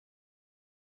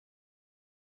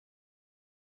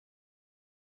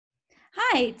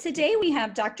Hi, today we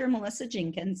have Dr. Melissa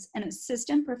Jenkins, an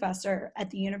assistant professor at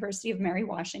the University of Mary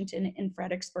Washington in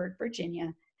Fredericksburg,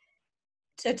 Virginia,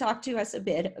 to talk to us a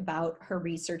bit about her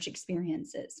research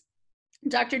experiences.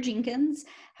 Dr. Jenkins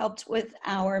helped with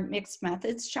our mixed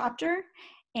methods chapter,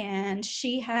 and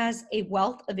she has a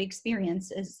wealth of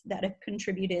experiences that have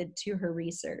contributed to her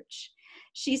research.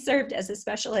 She served as a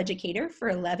special educator for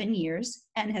 11 years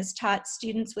and has taught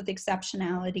students with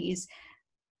exceptionalities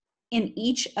in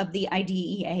each of the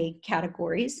IDEA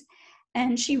categories.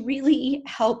 And she really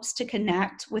helps to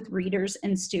connect with readers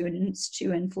and students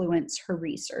to influence her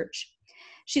research.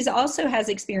 She also has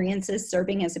experiences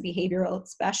serving as a behavioral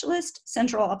specialist,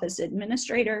 central office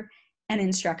administrator, and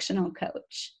instructional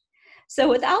coach. So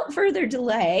without further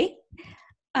delay,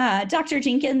 Dr.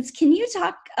 Jenkins, can you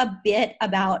talk a bit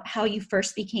about how you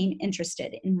first became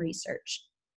interested in research?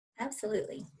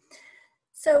 Absolutely.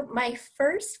 So my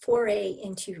first foray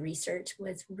into research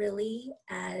was really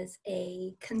as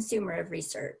a consumer of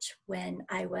research. When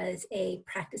I was a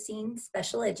practicing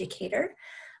special educator,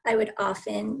 I would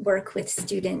often work with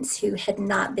students who had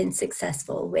not been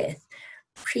successful with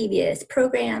previous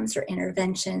programs or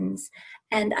interventions,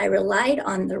 and I relied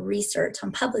on the research,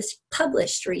 on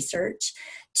published research,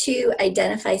 to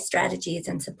identify strategies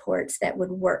and supports that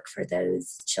would work for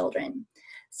those children.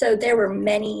 So there were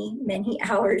many, many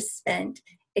hours spent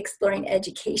exploring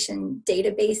education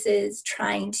databases,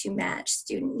 trying to match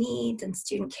student needs and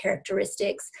student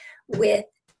characteristics with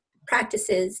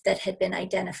practices that had been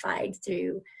identified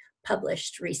through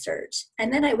published research.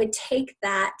 And then I would take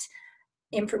that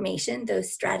information,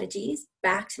 those strategies,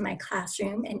 back to my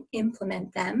classroom and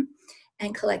implement them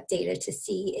and collect data to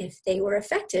see if they were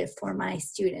effective for my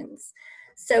students.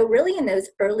 So really in those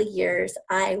early years,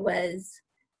 I was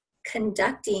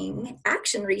conducting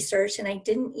action research and I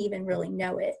didn't even really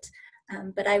know it.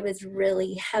 But I was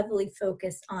really heavily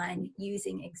focused on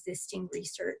using existing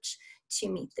research to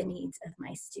meet the needs of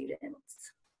my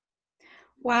students.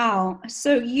 Wow.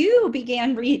 So you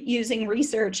began using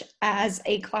research as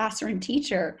a classroom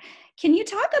teacher. Can you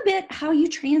talk a bit how you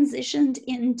transitioned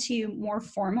into more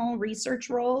formal research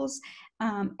roles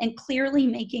and clearly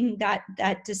making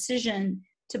that decision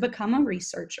to become a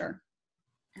researcher?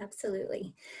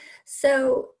 Absolutely.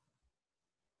 So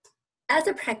as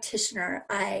a practitioner,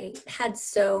 I had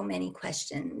so many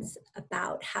questions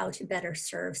about how to better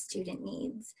serve student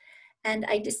needs. And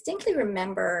I distinctly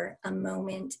remember a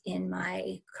moment in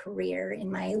my career,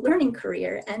 in my learning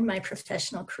career and my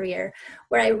professional career,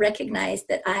 where I recognized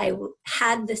that I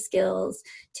had the skills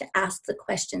to ask the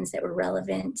questions that were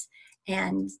relevant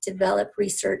and develop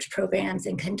research programs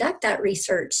and conduct that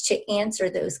research to answer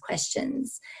those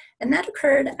questions. And that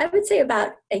occurred, I would say,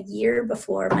 about a year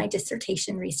before my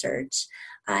dissertation research.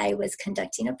 I was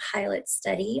conducting a pilot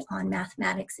study on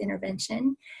mathematics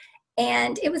intervention,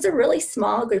 and it was a really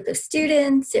small group of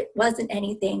students. It wasn't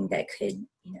anything that could,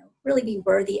 really be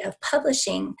worthy of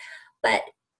publishing, but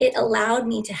it allowed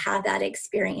me to have that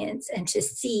experience and to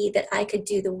see that I could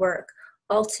do the work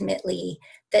ultimately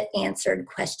that answered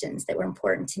questions that were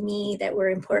important to me, that were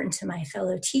important to my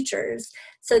fellow teachers.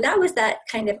 So that was that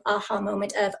kind of aha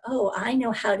moment of, oh, I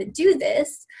know how to do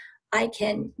this. I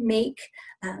can make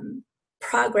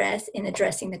progress in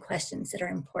addressing the questions that are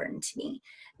important to me.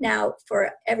 Now,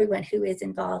 for everyone who is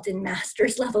involved in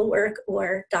master's level work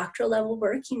or doctoral level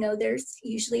work, there's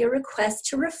usually a request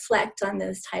to reflect on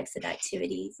those types of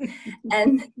activities.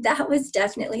 And that was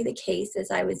definitely the case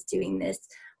as I was doing this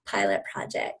pilot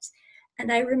project.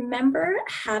 And I remember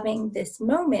having this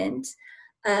moment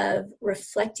of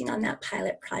reflecting on that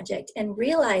pilot project and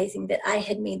realizing that I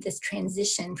had made this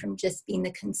transition from just being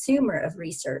the consumer of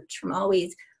research, from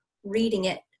always reading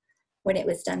it when it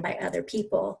was done by other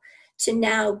people, to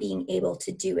now being able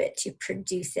to do it, to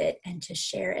produce it, and to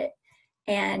share it.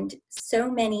 And so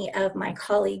many of my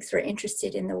colleagues were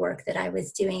interested in the work that I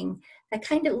was doing. That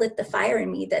kind of lit the fire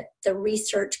in me, that the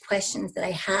research questions that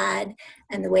I had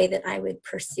and the way that I would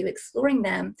pursue exploring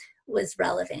them was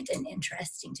relevant and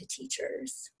interesting to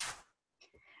teachers.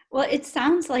 Well, it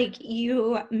sounds like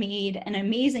you made an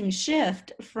amazing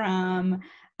shift from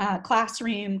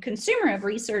classroom consumer of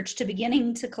research to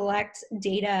beginning to collect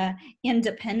data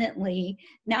independently.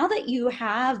 Now that you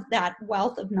have that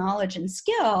wealth of knowledge and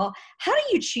skill, how do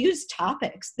you choose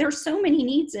topics? There's so many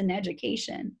needs in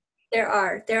education. There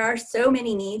are so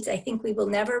many needs. I think we will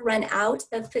never run out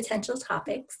of potential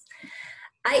topics.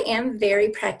 I am very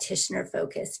practitioner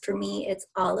focused. For me, it's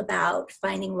all about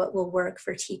finding what will work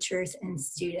for teachers and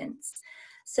students.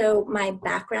 So my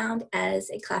background as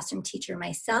a classroom teacher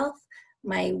myself,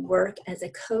 my work as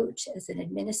a coach, as an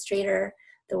administrator,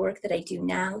 the work that I do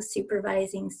now,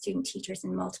 supervising student teachers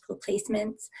in multiple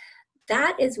placements,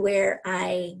 that is where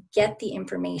I get the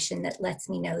information that lets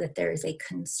me know that there is a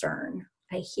concern.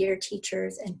 I hear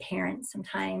teachers and parents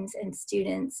sometimes and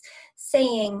students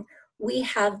saying, we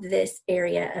have this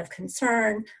area of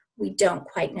concern, we don't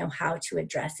quite know how to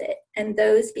address it. And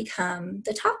those become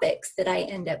the topics that I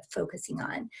end up focusing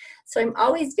on. So I'm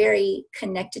always very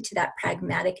connected to that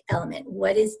pragmatic element.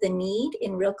 What is the need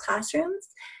in real classrooms?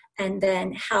 And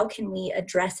then how can we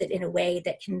address it in a way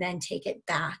that can then take it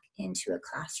back into a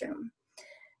classroom?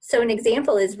 So an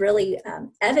example is really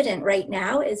evident right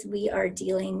now as we are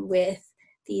dealing with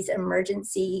these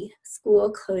emergency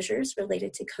school closures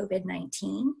related to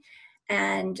COVID-19.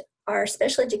 And our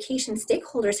special education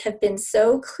stakeholders have been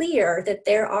so clear that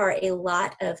there are a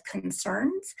lot of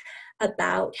concerns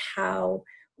about how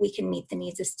we can meet the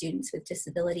needs of students with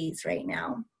disabilities right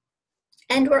now.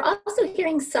 And we're also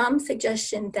hearing some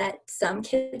suggestion that some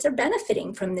kids are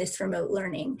benefiting from this remote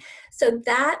learning. So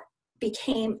that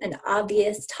became an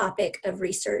obvious topic of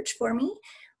research for me.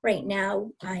 Right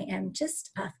now, I am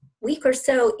just a week or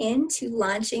so into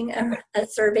launching a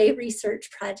survey research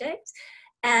project.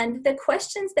 And the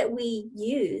questions that we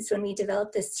used when we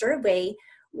developed this survey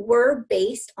were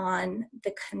based on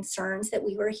the concerns that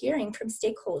we were hearing from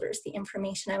stakeholders, the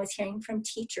information I was hearing from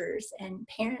teachers and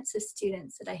parents of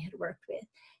students that I had worked with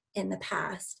in the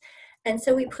past. And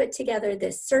so we put together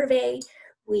this survey.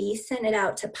 We sent it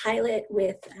out to pilot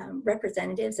with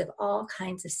representatives of all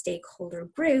kinds of stakeholder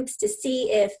groups to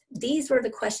see if these were the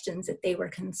questions that they were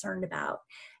concerned about.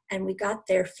 And we got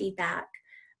their feedback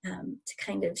to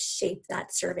kind of shape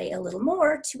that survey a little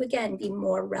more to, again, be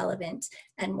more relevant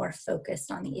and more focused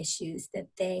on the issues that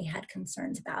they had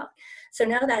concerns about. So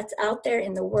now that's out there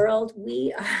in the world,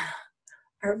 we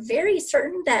are very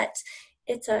certain that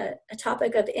it's a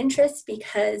topic of interest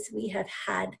because we have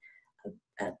had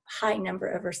a high number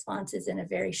of responses in a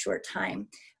very short time,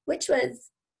 which was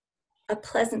a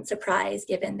pleasant surprise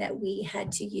given that we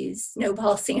had to use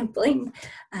snowball sampling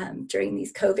during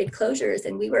these COVID closures,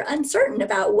 and we were uncertain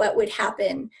about what would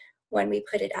happen when we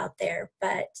put it out there,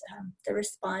 but the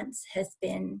response has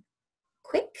been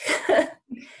quick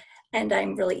and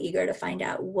I'm really eager to find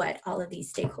out what all of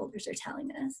these stakeholders are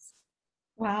telling us.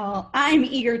 Well, I'm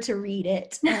eager to read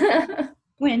it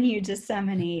when you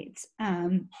disseminate.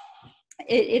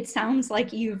 It sounds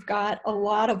like you've got a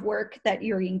lot of work that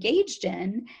you're engaged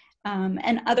in,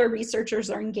 and other researchers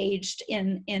are engaged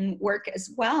in work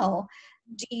as well.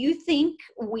 Do you think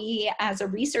we as a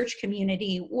research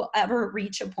community will ever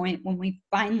reach a point when we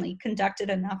finally conducted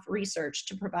enough research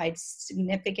to provide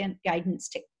significant guidance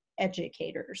to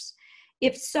educators?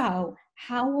 If so,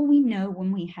 how will we know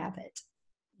when we have it?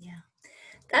 Yeah,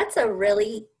 that's a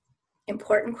really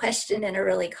important question and a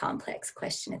really complex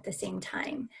question at the same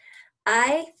time.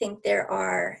 I think there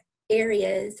are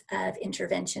areas of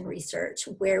intervention research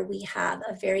where we have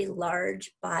a very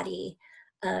large body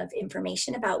of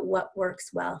information about what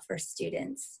works well for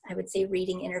students. I would say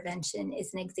reading intervention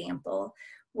is an example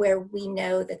where we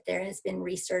know that there has been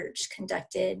research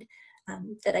conducted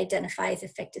that identifies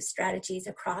effective strategies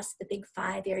across the big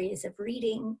 5 areas of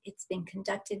reading. It's been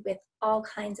conducted with all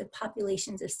kinds of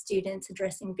populations of students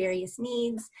addressing various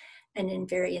needs and in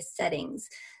various settings.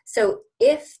 So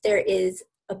if there is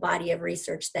a body of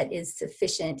research that is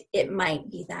sufficient, it might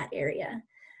be that area.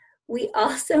 We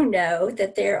also know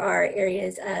that there are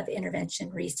areas of intervention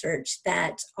research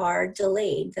that are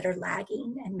delayed, that are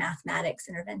lagging, and mathematics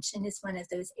intervention is one of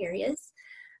those areas,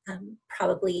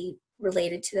 probably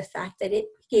related to the fact that it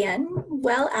began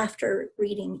well after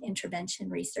reading intervention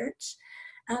research.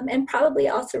 And probably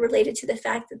also related to the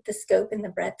fact that the scope and the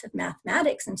breadth of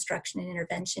mathematics instruction and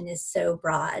intervention is so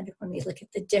broad when we look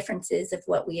at the differences of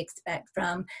what we expect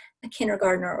from a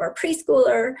kindergartner or a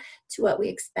preschooler to what we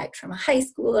expect from a high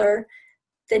schooler.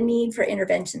 The need for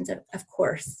interventions, of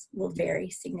course, will vary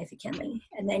significantly.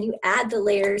 And then you add the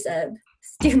layers of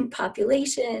student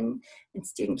population and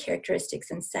student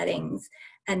characteristics and settings,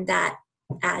 and that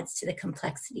adds to the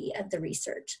complexity of the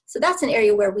research. So that's an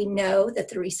area where we know that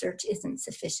the research isn't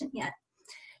sufficient yet.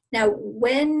 Now,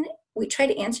 when we try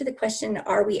to answer the question,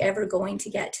 are we ever going to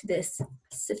get to this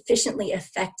sufficiently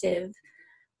effective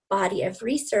body of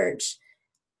research?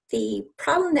 The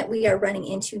problem that we are running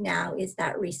into now is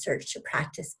that research to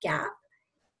practice gap.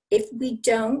 If we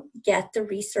don't get the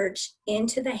research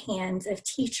into the hands of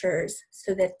teachers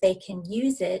so that they can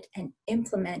use it and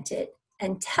implement it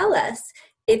and tell us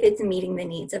if it's meeting the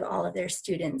needs of all of their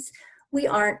students, we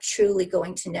aren't truly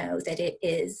going to know that it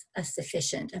is a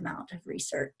sufficient amount of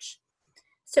research.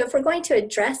 So if we're going to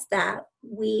address that,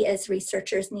 we as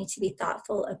researchers need to be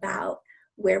thoughtful about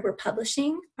where we're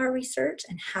publishing our research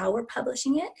and how we're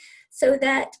publishing it so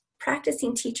that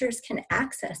practicing teachers can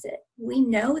access it. We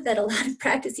know that a lot of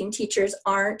practicing teachers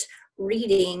aren't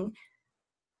reading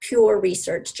pure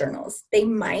research journals. They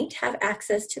might have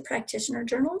access to practitioner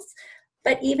journals,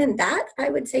 but even that, I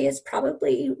would say, is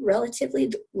probably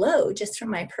relatively low just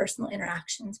from my personal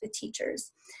interactions with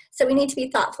teachers. So we need to be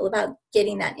thoughtful about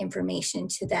getting that information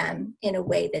to them in a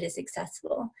way that is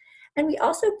accessible. And we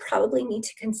also probably need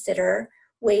to consider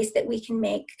ways that we can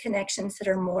make connections that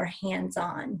are more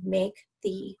hands-on, make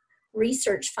the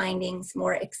research findings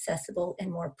more accessible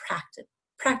and more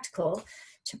practical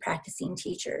to practicing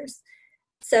teachers.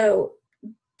 So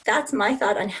that's my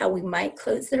thought on how we might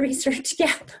close the research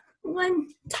gap. One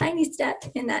tiny step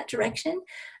in that direction.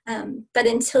 But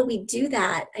until we do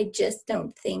that, I just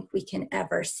don't think we can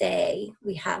ever say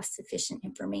we have sufficient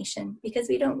information because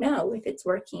we don't know if it's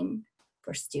working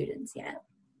for students yet.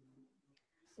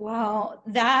 Well,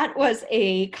 that was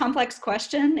a complex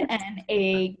question and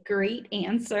a great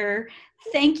answer.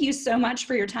 Thank you so much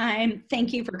for your time.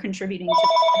 Thank you for contributing to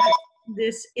that.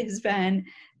 This has been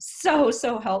so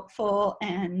helpful,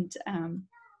 and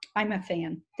I'm a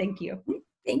fan. Thank you.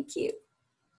 Thank you.